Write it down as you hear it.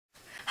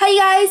Hi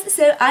guys,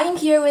 so I am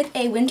here with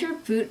a winter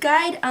boot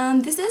guide.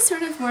 This is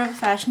sort of more of a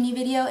fashion-y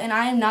video, and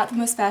I am not the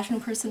most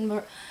fashionable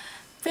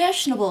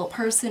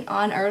person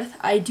on earth.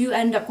 I do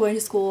end up going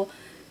to school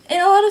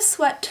in a lot of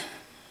sweat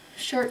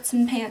shirts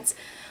and pants,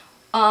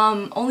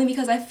 only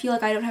because I feel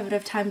like I don't have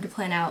enough time to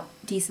plan out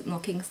decent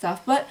looking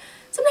stuff, but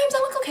sometimes I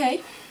look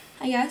okay,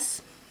 I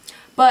guess.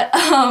 But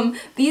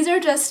these are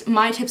just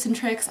my tips and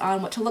tricks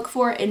on what to look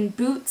for in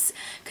boots,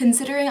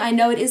 considering I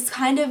know it is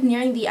kind of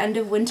nearing the end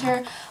of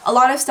winter. A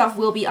lot of stuff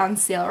will be on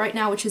sale right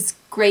now, which is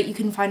great. You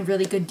can find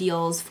really good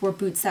deals for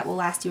boots that will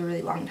last you a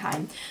really long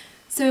time.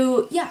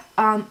 So yeah,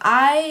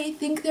 I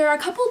think there are a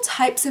couple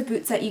types of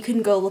boots that you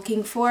can go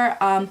looking for.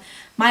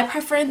 My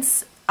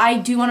preference, I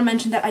do want to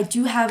mention that I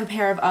do have a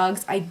pair of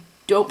Uggs. I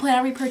don't plan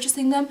on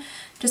repurchasing them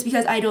just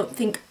because I don't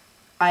think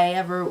I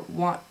ever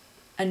want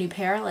a new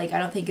pair. Like, I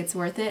don't think it's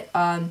worth it.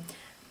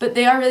 But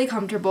they are really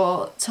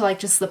comfortable to like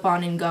just slip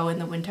on and go in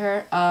the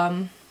winter.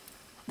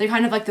 They're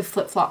kind of like the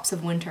flip-flops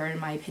of winter in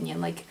my opinion.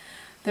 Like,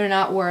 they're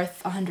not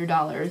worth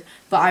 $100,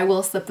 but I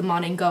will slip them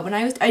on and go. And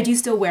I do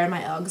still wear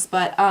my Uggs,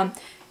 but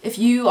if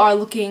you are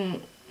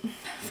looking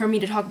for me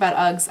to talk about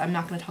Uggs, I'm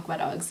not going to talk about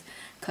Uggs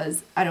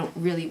because I don't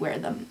really wear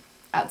them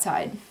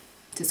outside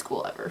to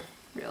school ever,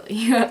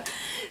 really.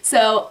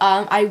 So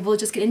I will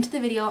just get into the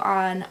video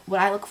on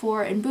what I look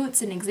for in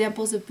boots and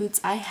examples of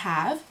boots I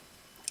have.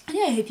 And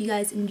yeah, I hope you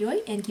guys enjoy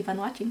and keep on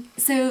watching.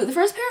 So the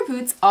first pair of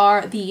boots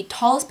are the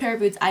tallest pair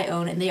of boots I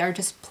own, and they are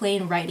just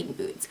plain riding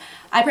boots.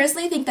 I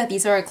personally think that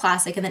these are a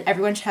classic and that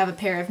everyone should have a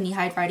pair of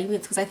knee-high riding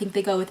boots because I think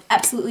they go with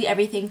absolutely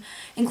everything,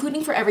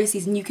 including for every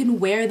season. You can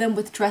wear them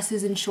with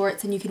dresses and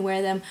shorts, and you can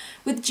wear them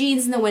with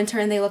jeans in the winter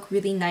and they look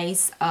really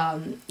nice.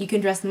 You can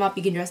dress them up,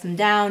 you can dress them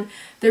down.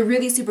 They're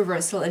really super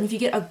versatile, and if you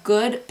get a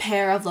good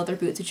pair of leather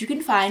boots, which you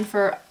can find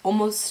for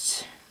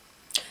almost...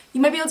 You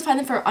might be able to find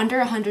them for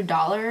under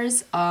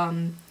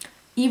 $100,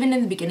 even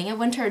in the beginning of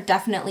winter,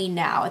 definitely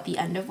now at the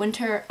end of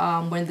winter,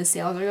 when the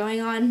sales are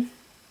going on.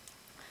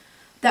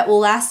 That will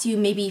last you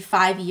maybe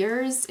 5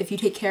 years if you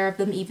take care of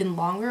them even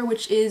longer,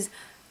 which is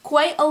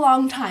quite a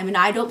long time, and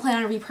I don't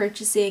plan on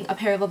repurchasing a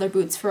pair of leather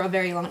boots for a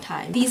very long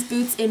time. These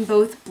boots in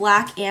both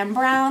black and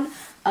brown,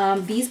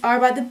 these are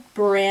by the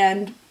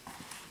brand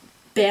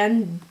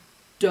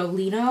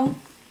Bandolino.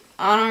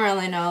 I don't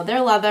really know.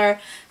 They're leather.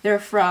 They're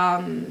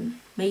from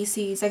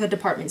Macy's, like a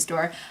department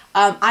store.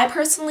 I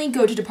personally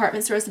go to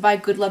department stores to buy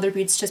good leather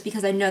boots just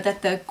because I know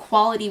that the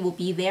quality will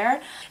be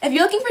there. If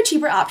you're looking for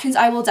cheaper options,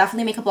 I will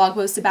definitely make a blog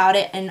post about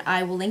it, and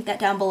I will link that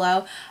down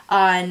below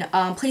on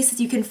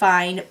places you can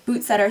find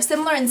boots that are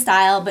similar in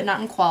style but not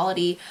in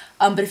quality.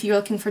 But if you're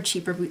looking for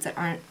cheaper boots that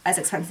aren't as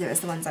expensive as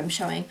the ones I'm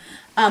showing.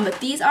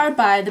 But these are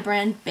by the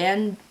brand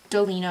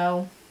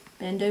Bandolino.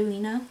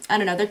 Bandolino? I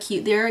don't know, they're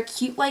cute. They're a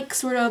cute, like,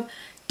 sort of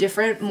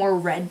different, more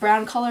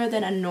red-brown color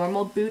than a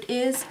normal boot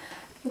is.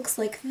 Looks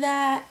like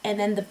that, and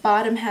then the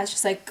bottom has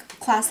just like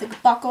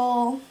classic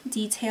buckle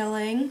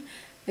detailing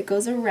that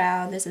goes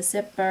around. There's a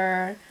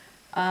zipper,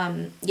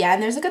 yeah,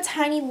 and there's like a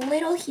tiny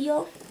little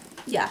heel.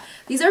 Yeah,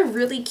 these are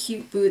really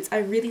cute boots. I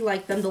really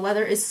like them. The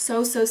leather is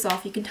so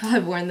soft. You can tell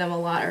I've worn them a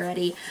lot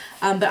already,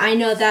 but I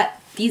know that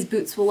these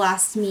boots will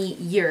last me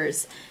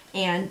years,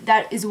 and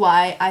that is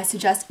why I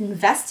suggest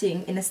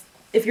investing in this.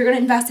 If you're going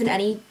to invest in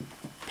any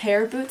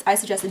pair of boots, I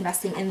suggest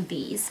investing in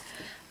these,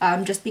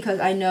 just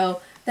because I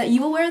know that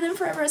you will wear them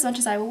forever as much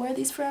as I will wear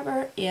these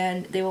forever,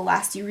 and they will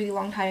last you a really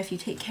long time if you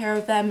take care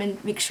of them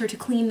and make sure to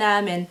clean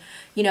them and,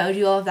 you know,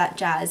 do all of that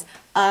jazz.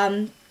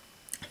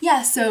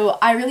 Yeah, so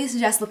I really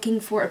suggest looking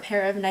for a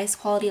pair of nice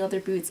quality leather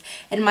boots.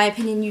 In my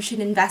opinion, you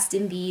should invest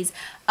in these.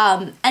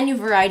 Any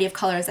variety of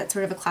colors, that's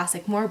sort of a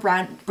classic. More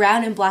brown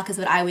and black is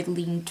what I would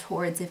lean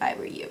towards if I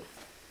were you.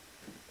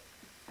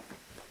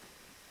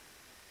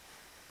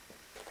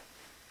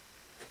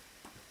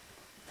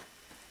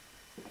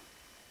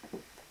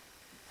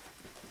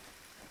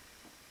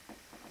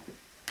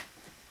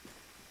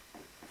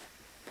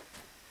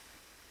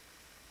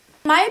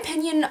 In my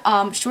opinion,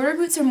 shorter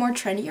boots are more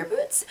trendier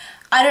boots.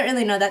 I don't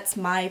really know, that's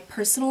my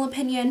personal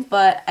opinion,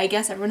 but I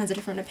guess everyone has a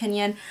different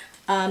opinion.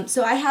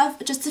 So I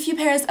have just a few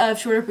pairs of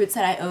shorter boots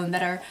that I own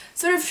that are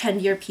sort of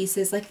trendier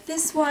pieces. Like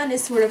this one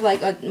is sort of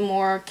like a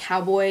more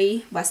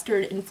cowboy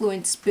western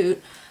influenced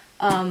boot.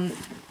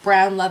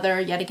 Brown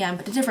leather yet again,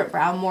 but a different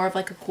brown, more of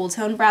like a cool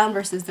tone brown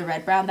versus the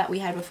red brown that we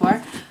had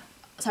before.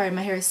 Sorry,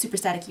 my hair is super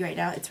staticky right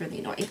now, it's really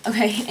annoying.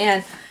 Okay,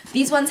 and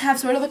these ones have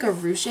sort of like a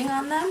ruching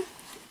on them.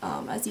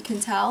 As you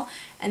can tell,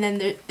 and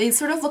then they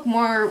sort of look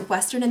more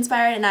western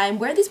inspired, and I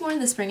wear these more in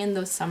the spring and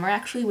the summer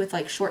actually with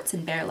like shorts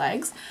and bare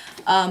legs,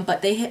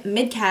 but they hit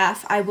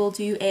mid-calf. I will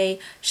do a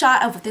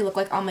shot of what they look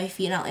like on my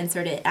feet and I'll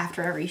insert it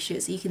after every shoe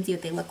so you can see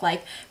what they look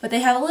like, but they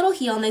have a little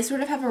heel and they sort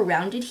of have a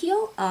rounded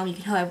heel. You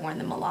can tell I've worn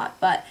them a lot,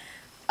 but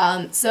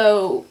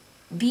so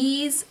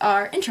these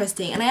are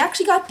interesting, and I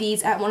actually got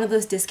these at one of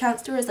those discount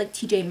stores like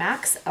TJ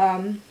Maxx.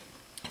 I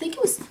think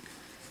it was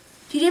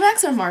TJ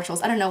Maxx or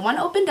Marshalls, I don't know. One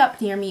opened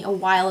up near me a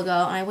while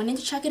ago, and I went in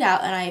to check it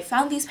out, and I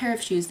found these pair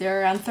of shoes.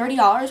 They're around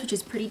 $30, which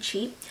is pretty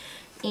cheap.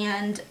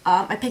 and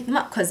I picked them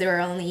up because they were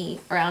only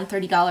around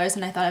 $30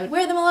 and I thought I would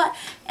wear them a lot,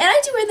 and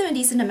I do wear them a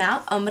decent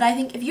amount, but I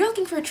think if you're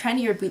looking for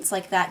trendier boots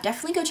like that,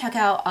 definitely go check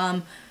out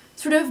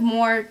sort of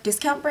more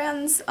discount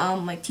brands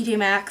like TJ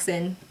Maxx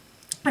and,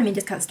 I mean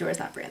discount stores,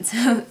 not brands,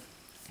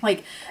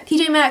 like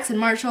TJ Maxx and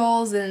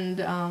Marshalls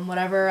and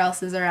whatever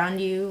else is around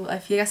you.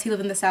 If you guess you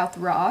live in the South,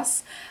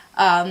 Ross,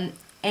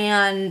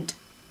 and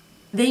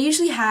they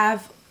usually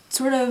have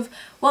sort of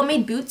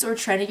well-made boots or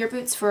trendier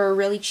boots for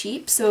really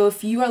cheap. So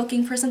if you are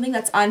looking for something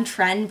that's on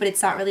trend but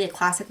it's not really a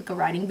classic like a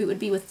riding boot would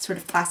be with sort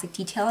of classic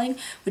detailing,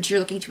 which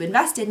you're looking to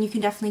invest in, you can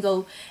definitely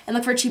go and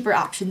look for cheaper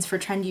options for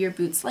trendier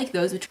boots like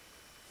those, which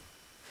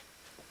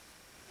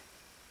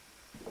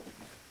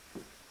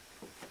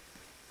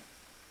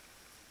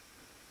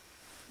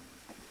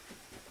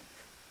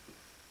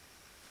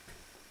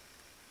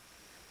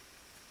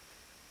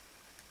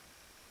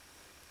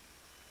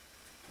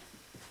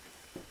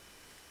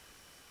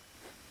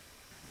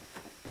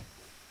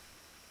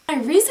I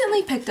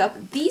recently picked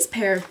up these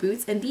pair of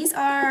boots, and these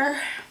are,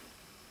 I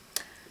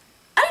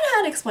don't know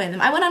how to explain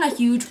them. I went on a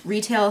huge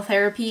retail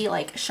therapy,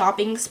 like,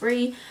 shopping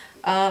spree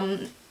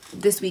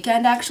this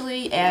weekend,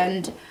 actually,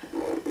 and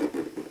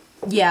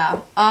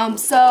yeah,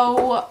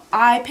 so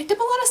I picked up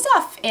a lot of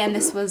stuff, and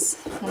this was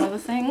one of the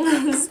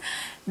things.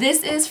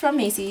 This is from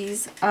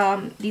Macy's.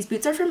 These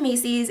boots are from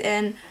Macy's,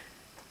 and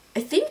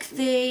I think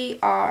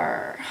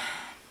they're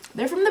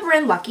from the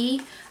brand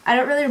Lucky. I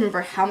don't really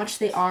remember how much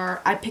they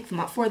are. I picked them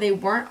up for. They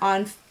weren't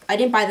on, I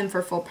didn't buy them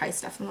for full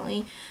price,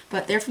 definitely,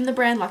 but they're from the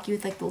brand Lucky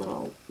with like the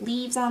little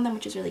leaves on them,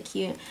 which is really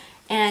cute.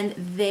 And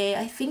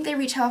I think they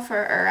retail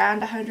for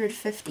around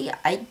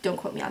 $150. Don't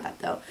quote me on that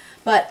though.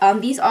 But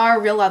these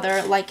are real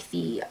leather, like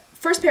the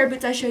first pair of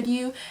boots I showed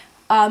you.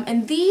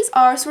 And these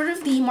are sort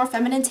of the more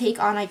feminine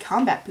take on a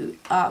combat boot.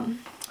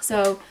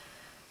 So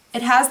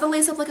it has the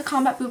lace up like a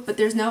combat boot, but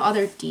there's no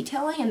other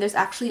detailing, and there's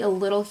actually a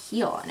little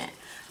heel on it.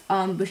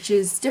 Which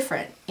is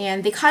different,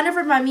 and they kind of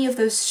remind me of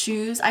those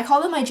shoes. I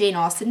call them my Jane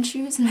Austen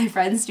shoes, and my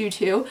friends do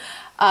too.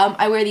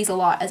 I wear these a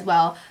lot as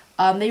well.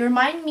 They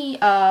remind me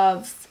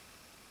of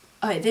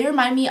like,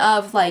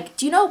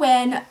 do you know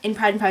when in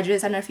Pride and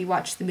Prejudice, I don't know if you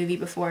watched the movie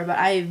before, but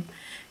I've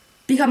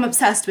become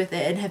obsessed with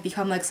it and have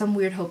become like some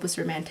weird hopeless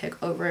romantic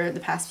over the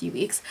past few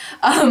weeks.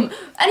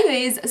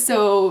 Anyways,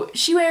 so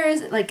she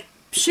wears like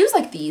shoes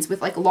like these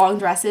with like long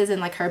dresses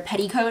and like her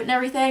petticoat and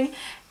everything.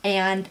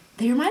 And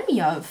they remind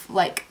me of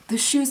like the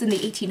shoes in the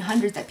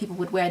 1800s that people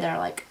would wear that are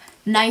like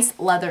nice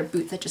leather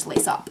boots that just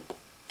lace up,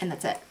 and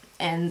that's it.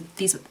 And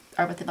these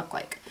are what they look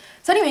like.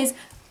 So anyways,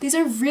 these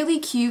are really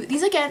cute.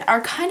 These again are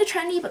kind of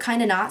trendy but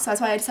kind of not, so that's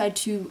why I decided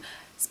to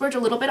splurge a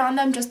little bit on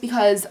them, just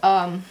because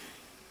they're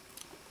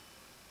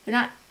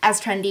not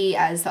as trendy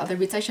as the other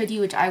boots I showed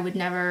you, which I would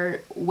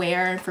never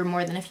wear for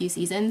more than a few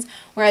seasons,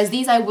 whereas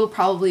these I will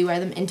probably wear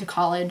them into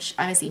college.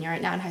 I'm a senior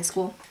right now in high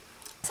school.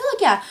 So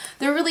like, yeah,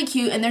 they're really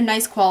cute and they're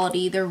nice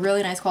quality. They're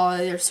really nice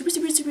quality. They're super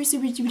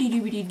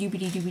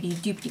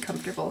doopity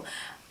comfortable.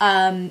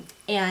 And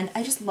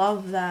I just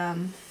love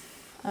them.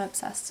 I'm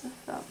obsessed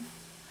with them.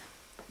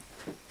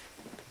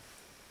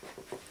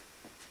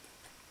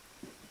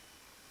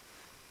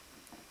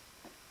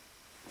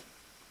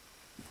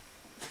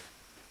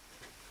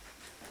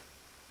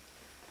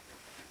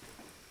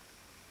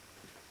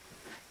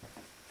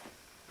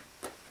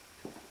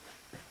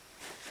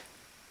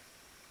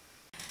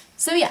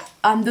 So yeah,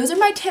 those are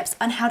my tips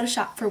on how to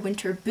shop for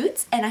winter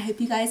boots, and I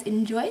hope you guys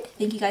enjoyed.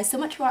 Thank you guys so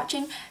much for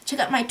watching. Check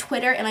out my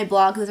Twitter and my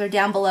blog. Those are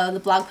down below. The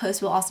blog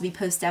post will also be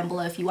posted down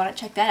below if you want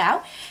to check that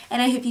out.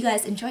 And I hope you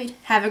guys enjoyed.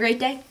 Have a great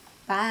day.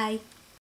 Bye.